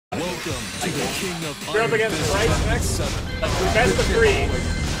We're up against Bryce next. Best of 3.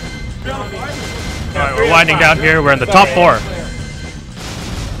 Alright, we're winding down here. We're in the top 4.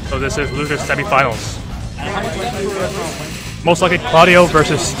 So this is losers semifinals. Most likely Claudio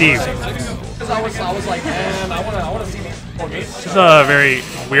versus Steve. I was like, man, I want to see these formations. This is a very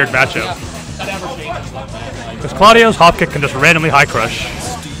weird matchup. Because Claudio's hop kick can just randomly high crush.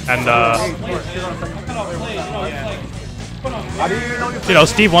 And you know,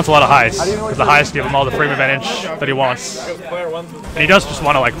 Steve wants a lot of highs. Because the highs give him all the frame advantage that he wants. And he does just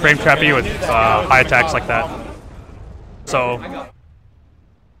want to like frame trap you with high attacks like that. So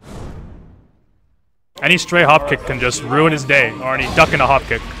any stray hop kick can just ruin his day, or any duck in a hop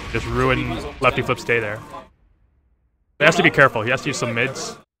kick just ruin LeftyFlip's day there. He has to be careful. He has to use some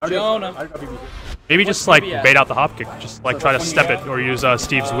mids. Maybe just like bait out the hop kick. Just like try to step it or use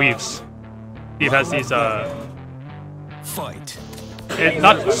Steve's weaves. Steve has these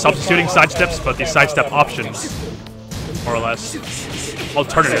not substituting sidesteps, but these sidestep options, more or less.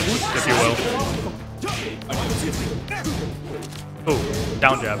 Alternatives, if you will. Ooh,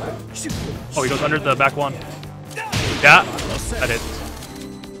 down jab. Oh, he goes under the back one. Yeah, that hit.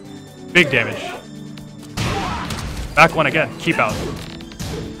 Big damage. Back one again. Keep out.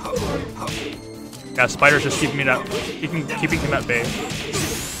 Yeah, Spider's just keeping him at bay.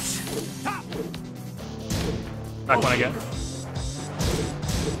 Back one again.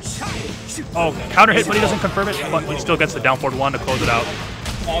 Oh, counter hit, but he doesn't confirm it. But he still gets the down forward one to close it out.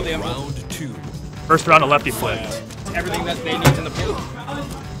 Round 2. First round of LeftyFlip. Everything that they need in the pool.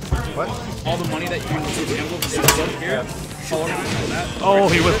 What? All the money that you need to gamble here. Oh,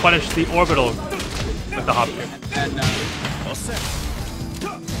 he would punish the orbital with the hop kick. And,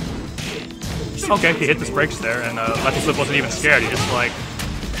 okay, he hit the brakes there, and LeftyFlip wasn't even scared. He just like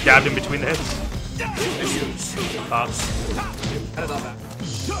jabbed in between the hits.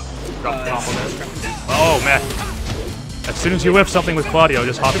 Drop the combo there. Oh man! As soon as you whip something with Claudio,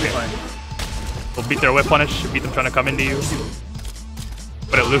 just hop kick. We'll beat their whip punish, beat them trying to come into you.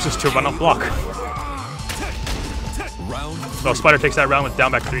 But it loses to run off block. So Spider takes that round with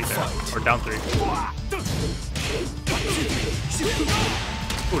down back 3 there. Or down 3.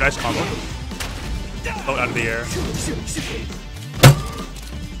 Ooh, nice combo. Float out of the air.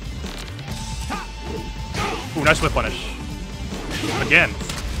 Ooh, nice whip punish. Again.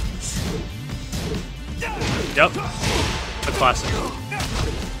 Yep. The classic.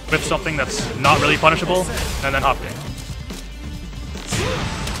 Whip something that's not really punishable, and then hop kick.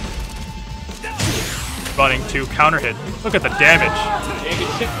 Running to counter hit. Look at the damage.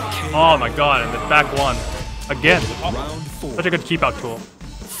 Oh my god, and the back one. Again. Such a good keep out tool.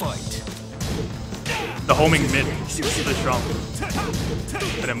 The homing mid is really strong.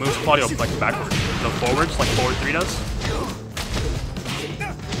 And it moves Claudio like backwards. No forwards, like forward 3 does.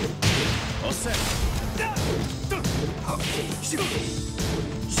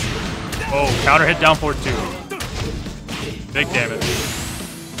 Oh, counter hit down forward 2. Big damage.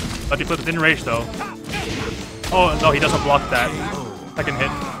 LeftyFlip in range though. Oh no, he doesn't block that. Second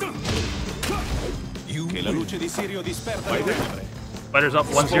hit. Spider's up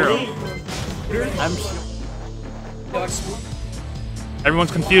 1-0.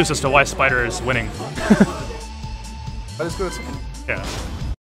 Everyone's confused as to why Spider is winning. That is good. Yeah.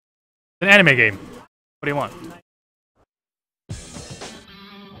 It's an anime game. What do you want?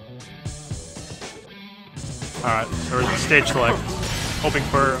 Alright, so we're stage select. Hoping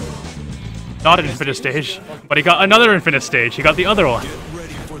for not an infinite stage, but he got another infinite stage. He got the other one.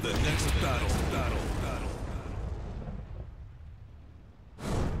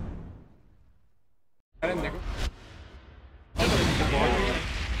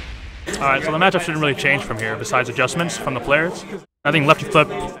 Alright, so the matchup shouldn't really change from here, besides adjustments from the players. I think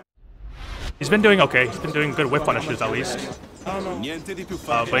LeftyFlip, he's been doing okay. He's been doing good whip punishes at least.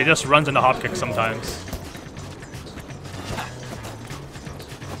 But he just runs into hop kicks sometimes.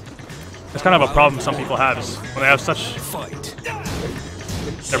 It's kind of a problem some people have is when they have such...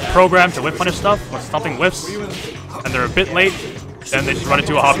 They're programmed to whip punish stuff, when something whiffs, and they're a bit late, then they just run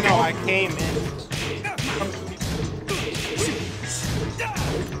into a hop kick.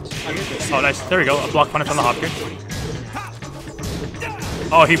 Oh nice, there we go, a block punish on the hop kick.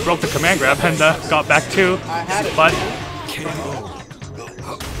 Oh, he broke the command grab and got back 2, but...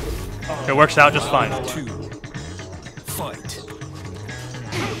 It works out just fine.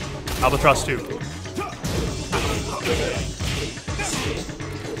 Albatross 2.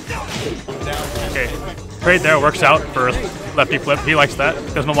 Okay, trade there works out for LeftyFlip. He likes that.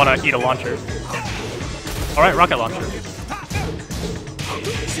 Doesn't want to eat a launcher. Alright, rocket launcher.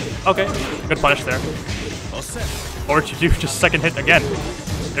 Okay, good punish there. Or to do just second hit again.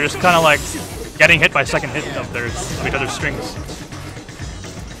 They're just kind of like getting hit by second hit of each other's strings.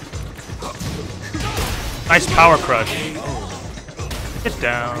 Nice power crush. Get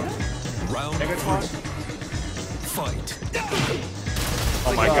down. Fight.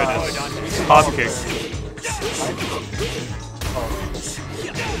 Oh my goodness. Hop kick.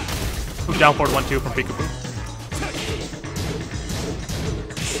 Down forward 1-2 from Peekaboo.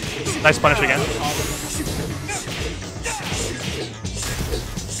 Nice punish again.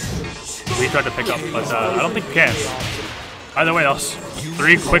 We tried to pick up, but I don't think you can. Either way, that was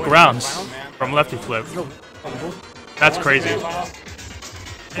 3 quick rounds from LeftyFlip. That's crazy.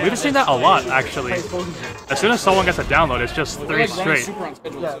 We've been seeing that a lot, actually. As soon as someone gets a download, it's just 3 straight.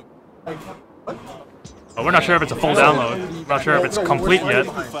 But we're not sure if it's a full download. We're not sure if it's complete yet.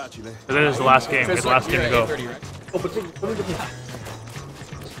 But it is the last game. It's the last game to go.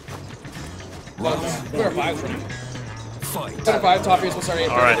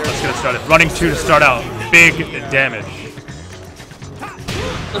 Alright, let's get it started. Running 2 to start out. Big damage.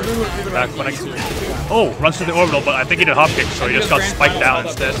 Back running. Oh, runs to the orbital, but I think he did hop kick, so he just got spiked down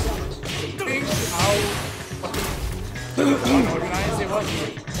instead.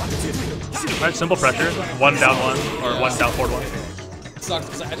 Alright, simple pressure. 1 down 1, or 1 down forward 1. It sucks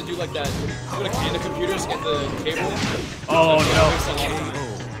because I had to do like that. Go to the computers, get the cable. Oh no.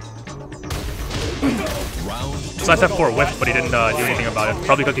 So I said 4 whiff, but he didn't do anything about it.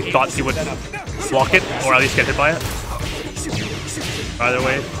 Probably because he thought he would block it, or at least get hit by it. Either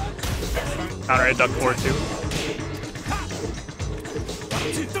way, counter hit, duck forward 2.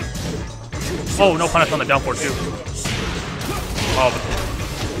 Oh, no punish on the down forward 2. Oh, but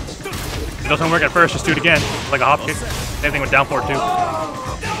it doesn't work at first, just do it again. Like a hop kick. Same thing with down forward 2.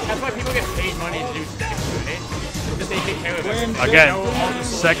 That's why people get paid money to do just AKK with it. Again,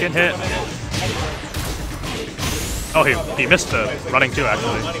 second hit. Oh, he missed the running 2,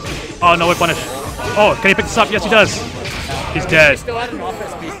 actually. Oh, no way punish. Oh, can he pick this up? Yes, he does. He's dead. Still at an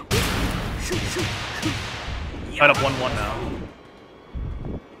offense piece. Right up 1-1 now.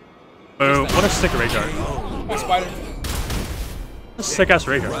 Boom. What a sick rage art. Spider. What a sick ass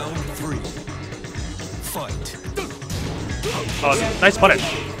rage art. Oh, nice punish.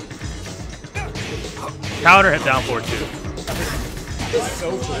 Counter hit down forward 2. It's so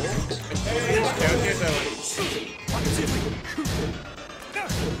cool.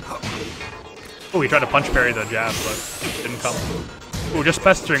 Oh, he tried to punch parry the jab, but didn't come. Ooh, just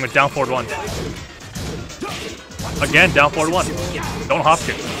pestering with down forward 1. Again, down forward 1. Don't hop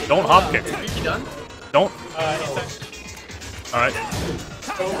kick. Don't hop kick. You done? Don't. Alright.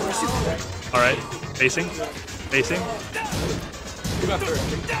 Alright. Facing. Facing.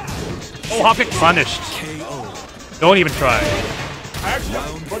 Oh, hop kick punished. Don't even try.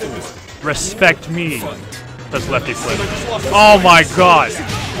 Respect me. Says LeftyFlip. Oh my god.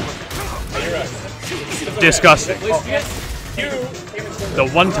 Disgusting. The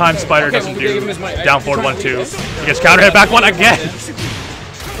one-time Spider doesn't do down forward 1-2. He gets counter hit back 1 again.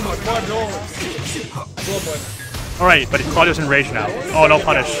 Alright, but Claudio's in rage now. Oh, no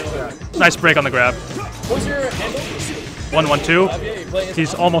punish. Nice break on the grab. 1-1-2.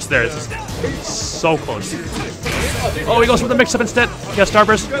 He's almost there. It's so close. Oh, he goes for the mix-up instead. He has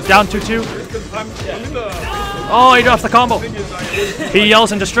Starburst. Down 2-2. Oh, he drops the combo. He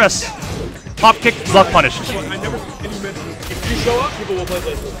yells in distress. Hop kick, block punished. If you show up, people will play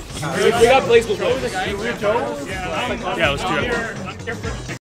Blaze. We got Blaze. Yeah, it was 2.